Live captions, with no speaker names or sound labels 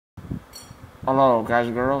Hello, guys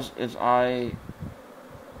and girls. It's Aaron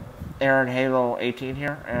Halo 18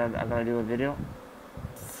 here, and I'm gonna do a video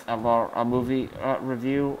about a movie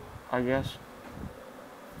review, I guess,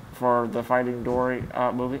 for the Finding Dory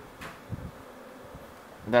movie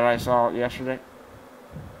that I saw yesterday.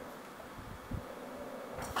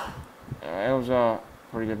 It was a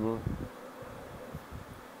pretty good movie,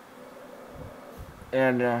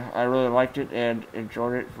 and I really liked it and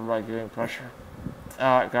enjoyed it for my viewing pleasure.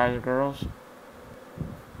 Guys and girls,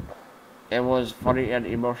 it was funny and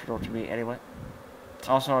emotional to me anyway.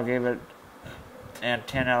 Also, I gave it a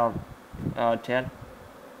 10 out of 10.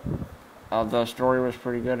 The story was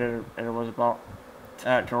pretty good, and it was about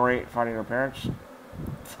Dory finding her parents.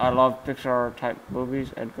 I love Pixar type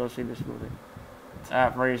movies, and go see this movie.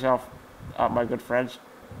 For yourself, my good friends,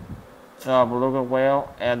 the beluga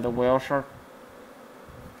whale and the whale shark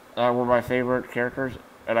were my favorite characters,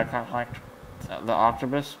 and I kind of liked the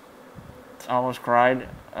octopus. I almost cried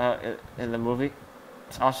in the movie.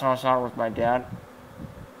 Also, I saw it with my dad.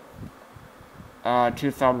 2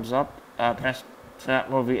 thumbs up. Best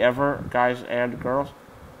movie ever, guys and girls.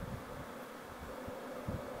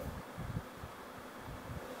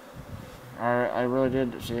 I really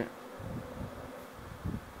did see it.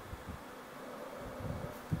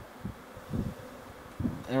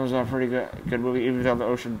 It was a pretty good movie, even though the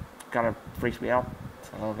ocean kind of freaks me out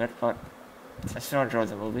a little bit, but I still enjoyed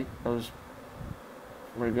the movie. It was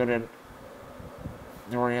pretty good, and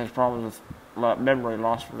Dory has problems with memory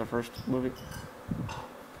loss from the first movie.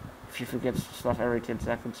 She forgets stuff every 10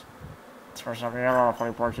 seconds. For something, there are a lot of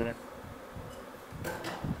funny parts in it.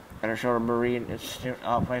 And it showed a Marine Institute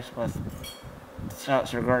place with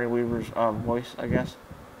Sigourney Weaver's voice, I guess.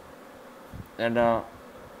 And I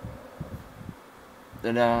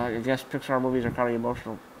guess Pixar movies are kind of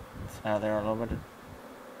emotional. They are a little bit.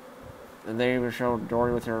 And they even showed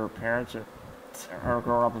Dory with her parents and her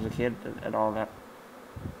growing up as a kid and all that.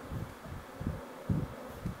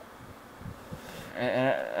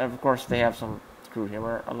 And of course, they have some crude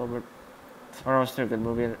humor a little bit. But it was still a good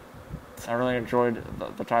movie. I really enjoyed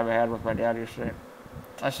the time I had with my dad yesterday.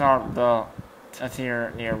 I saw the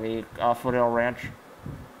theater near me, Foothill Ranch.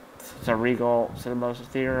 It's a Regal Cinemas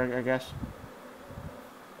theater, I guess.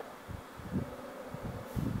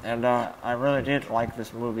 And I really did like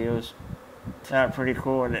this movie. It was pretty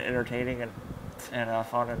cool and entertaining and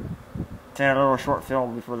fun. And it had a little short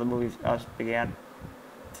film before the movie began.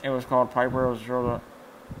 It was called Piper. It was sort of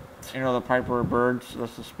the Piper birds.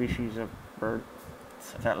 That's the species of bird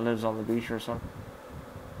that lives on the beach or something.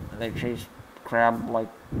 And they chase crab-like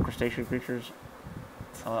crustacean creatures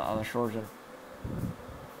on the shores,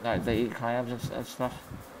 and they eat clams and stuff.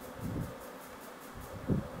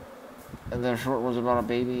 And the short was about a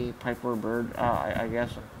baby Piper bird, I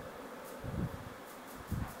guess.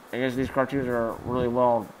 I guess these cartoons are really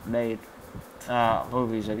well made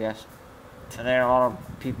movies, I guess. And there are a lot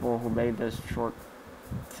of people who made this short.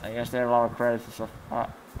 I guess they have a lot of credits and stuff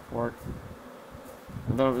for it.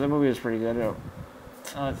 The movie is pretty good.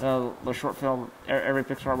 The short film, every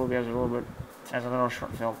Pixar movie has a little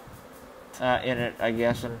short film in it, I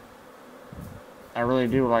guess, and I really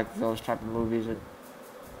do like those type of movies. And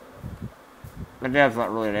my dad's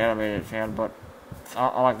not really an animated fan, but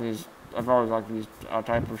I like these. I've always liked these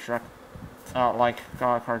type of Shrek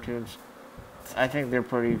cartoons. I think they're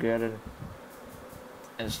pretty good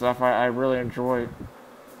and stuff. I really enjoy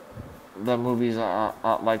the movies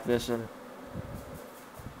like this, and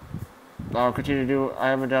I'll continue to do. I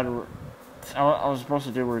haven't done. I was supposed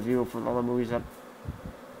to do a review for the other movies that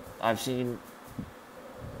I've seen.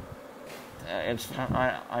 I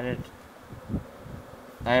didn't.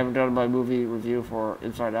 I haven't done my movie review for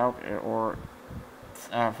Inside Out or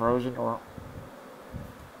Frozen or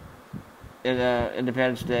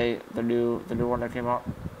Independence Day, the new one that came out.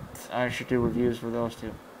 I should do reviews for those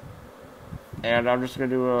two. And I'm just gonna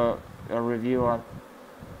do a review on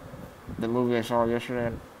the movie I saw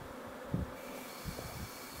yesterday.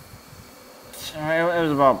 And it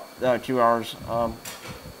was about 2 hours.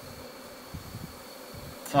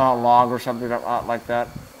 It's not long or something like that.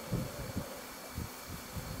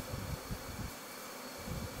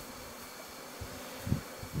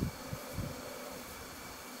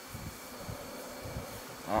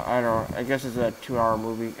 I don't know. I guess it's a 2-hour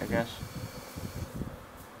movie, I guess.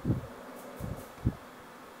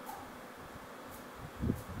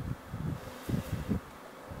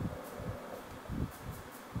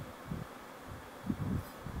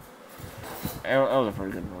 It was a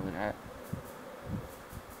pretty good movie. I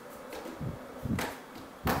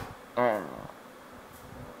don't know.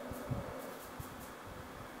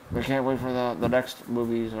 We can't wait for the next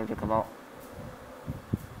movies to come out.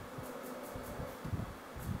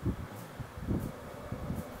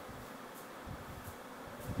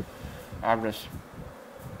 I'm just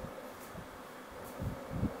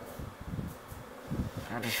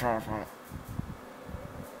trying to find it.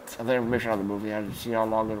 The information on the movie. I didn't see how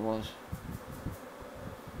long it was.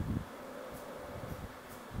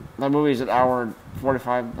 The movie's an hour and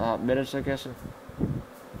 45 minutes, I guess. And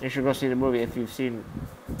you should go see the movie if you've seen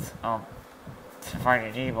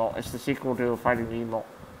Finding Nemo. It's the sequel to Finding Nemo.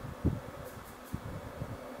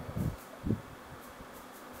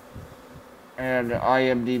 And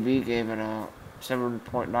IMDb gave it a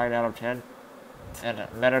 7.9 out of 10. And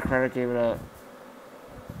Metacritic gave it a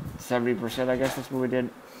 70%. I guess this movie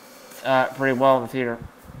did pretty well in the theater.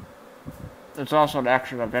 It's also an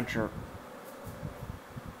action adventure.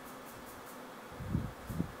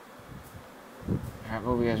 That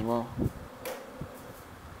movie as well.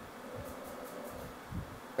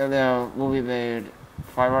 And the movie made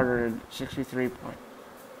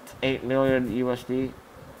 563.8 million USD.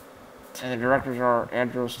 And the directors are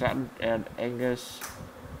Andrew Stanton and Angus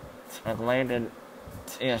McLean. And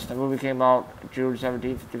yes, the movie came out June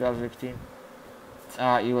 17th, 2016.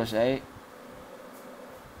 USA.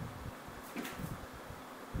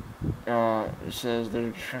 It says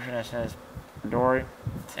the description that says Dory,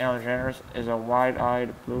 Ellen DeGeneres, is a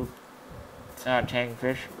wide-eyed blue tang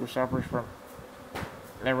fish who suffers from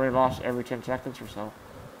memory loss every 10 seconds or so.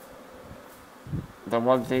 The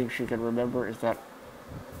one thing she can remember is that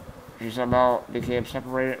she somehow became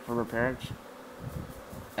separated from her parents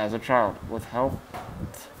as a child. With help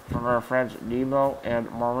from her friends Nemo and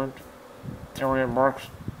Marlin, Dory embarks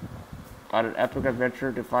on an epic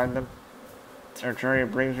adventure to find them. Her journey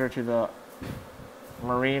brings her to the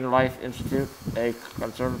Marine Life Institute, a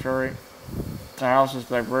conservatory that houses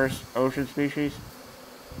diverse ocean species.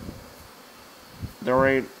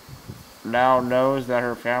 Dory now knows that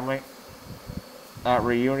her family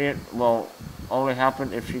reunion will only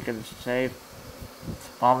happen if she can save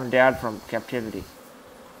mom and dad from captivity.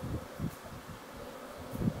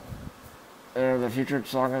 The featured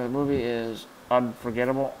song of the movie is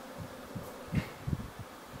Unforgettable.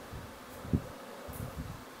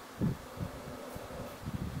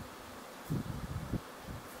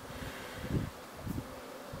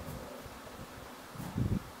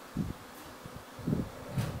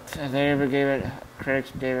 They even gave it,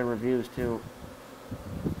 critics gave it reviews too.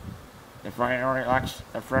 If it only lacks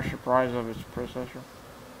a fresh surprise of its predecessor,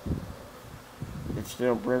 it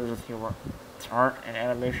still brims with humor, its art, and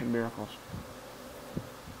animation miracles.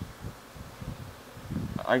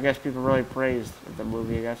 I guess people really praised the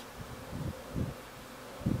movie, I guess.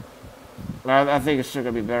 I think it's still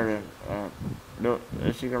going to be better than The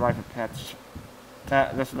Secret Life of Pets.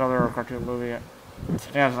 That's another cartoon movie.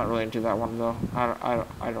 Dad's not really into that one though. I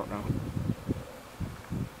don't know.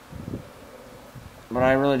 But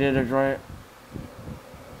I really did enjoy it.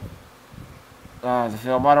 The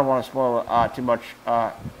film. I don't want to spoil it too much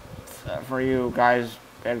for you guys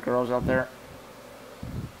and girls out there.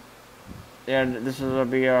 And this is gonna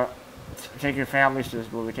be take your families to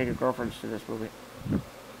this movie. Take your girlfriends to this movie.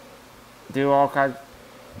 Do all kinds.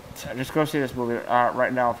 Just go see this movie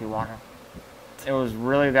right now if you want to. It was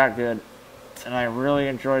really that good. And I really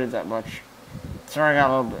enjoyed it that much. Sorry I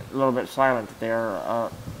got a little bit silent there.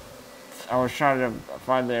 I was trying to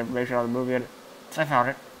find the information on the movie and I found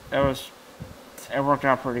it. It worked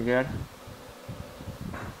out pretty good.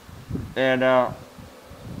 And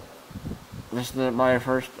this is my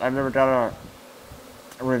first. I've never done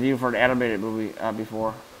a review for an animated movie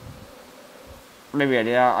before. Maybe I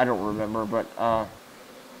did. I don't remember. But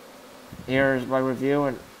here's my review,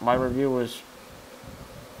 and my review was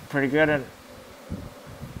pretty good, and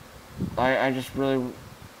I just really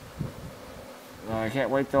I can't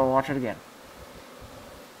wait to watch it again.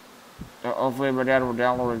 Hopefully my dad will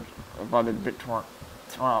download it by the BitTorrent.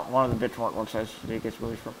 It's one of the BitTorrent websites that he gets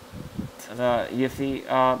movies from. The Yiffy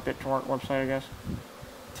BitTorrent website, I guess.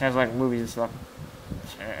 It has like movies and stuff.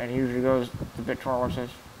 And he usually goes to BitTorrent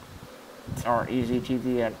websites. Or Easy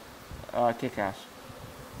TV and Kickass.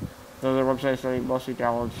 Those are websites that he mostly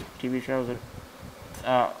downloads TV shows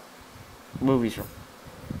and movies from.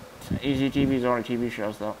 Easy TV is only TV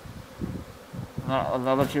shows though. The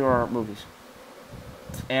other two are movies.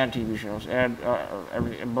 And TV shows. And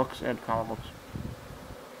everything, books and comic books.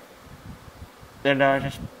 And I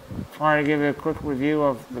just wanted to give you a quick review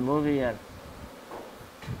of the movie, and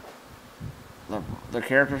the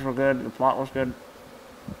characters were good, the plot was good.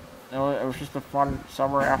 It was just a fun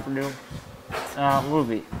summer afternoon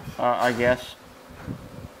movie, I guess.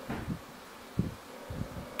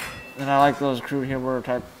 And I like those crude humor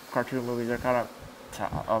type cartoon movies. They're kind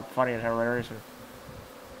of funny and hilarious.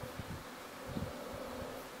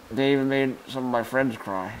 And they even made some of my friends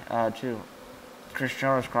cry, too.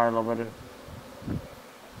 Cristiano's cried a little bit.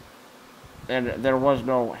 And there was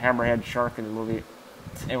no hammerhead shark in the movie.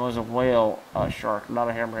 It was a whale shark, not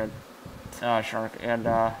a hammerhead shark. And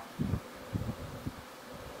I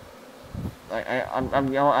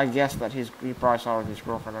guess that he probably saw it with his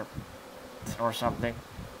girlfriend or something.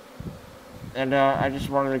 And I just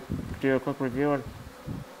wanted to do a quick review, and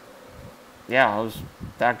yeah, it was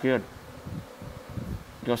that good.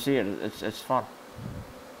 Go see it. It's fun.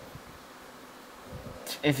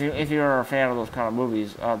 If you're a fan of those kind of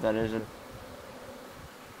movies, that isn't.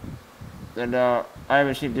 And I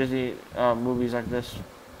haven't seen Disney movies like this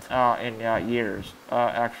in years,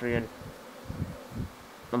 actually, and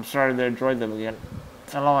I'm starting to enjoy them again.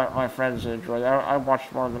 I know my friends enjoy them. I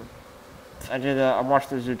watched one of them. I watched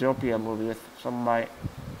the Zootopia movie with some of my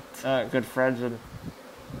good friends, and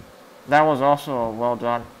that was also a well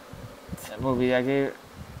done movie.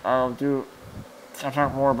 I'll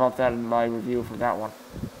talk more about that in my review for that one.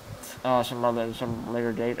 Some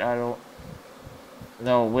later date. I don't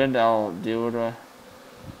know when I'll do it.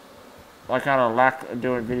 I kind of lack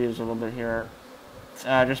doing videos a little bit here.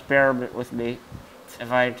 Just bear with me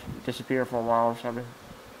if I disappear for a while or something.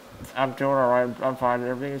 I'm doing alright. I'm fine.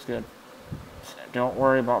 Everything is good. Don't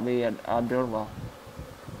worry about me, and I'm doing well.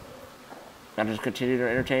 I'll just continue to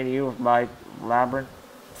entertain you with my blabbing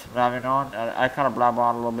on. I kind of blab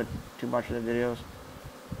on a little bit too much in the videos,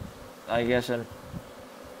 I guess, and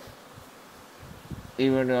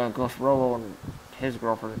even Ghost Robo and his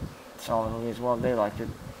girlfriend saw the movie as well. They liked it.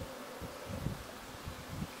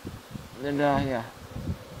 And yeah,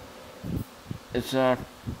 it's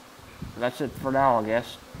that's it for now, I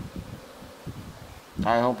guess.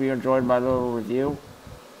 I hope you enjoyed my little review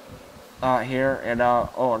here. And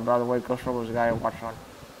oh, and by the way, Ghost Robo was a guy I watched on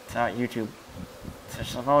YouTube. So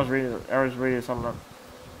if I was reading some of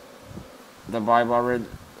the Bible. I read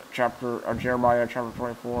Jeremiah chapter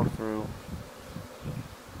 24 through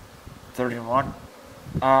 31,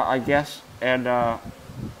 I guess, and it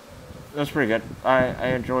was pretty good. I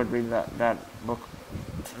enjoyed reading that book.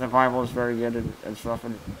 The Bible is very good and stuff,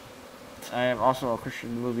 and I am also a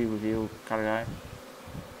Christian movie review kind of guy.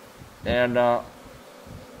 And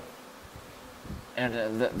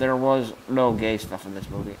there was no gay stuff in this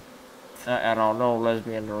movie at all. No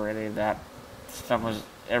lesbian or any of that stuff was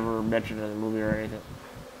ever mentioned in the movie or anything.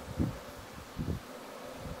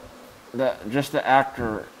 Just the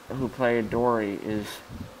actor who played Dory is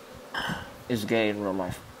gay in real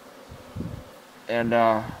life, and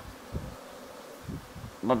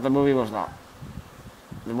but the movie was not.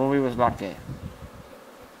 The movie was not gay.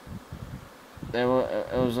 It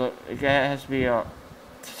has to be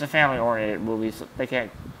it's a family-oriented movie, so they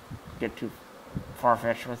can't get too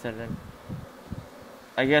far-fetched with it. And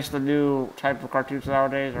I guess the new type of cartoons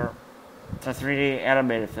nowadays are the 3D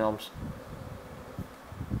animated films.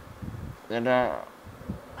 And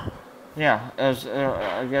yeah,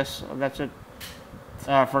 I guess that's it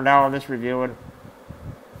for now on this review. And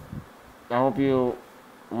I hope you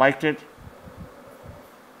liked it.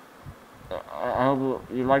 I hope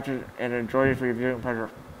you liked it and enjoyed it for your viewing pleasure,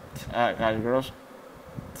 guys and girls.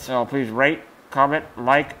 So please rate, comment,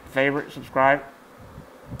 like, favorite, subscribe,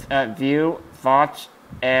 view, thoughts,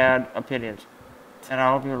 and opinions. And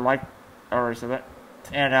I hope you like the rest of it.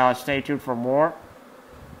 And stay tuned for more,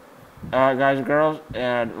 guys and girls.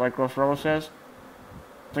 And like Ghost Robo says,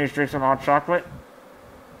 please drink some hot chocolate.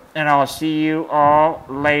 And I will see you all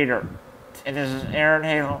later. And this is Aaron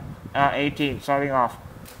Halo, 18, signing off.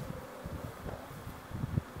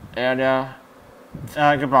 And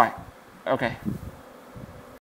goodbye. Okay.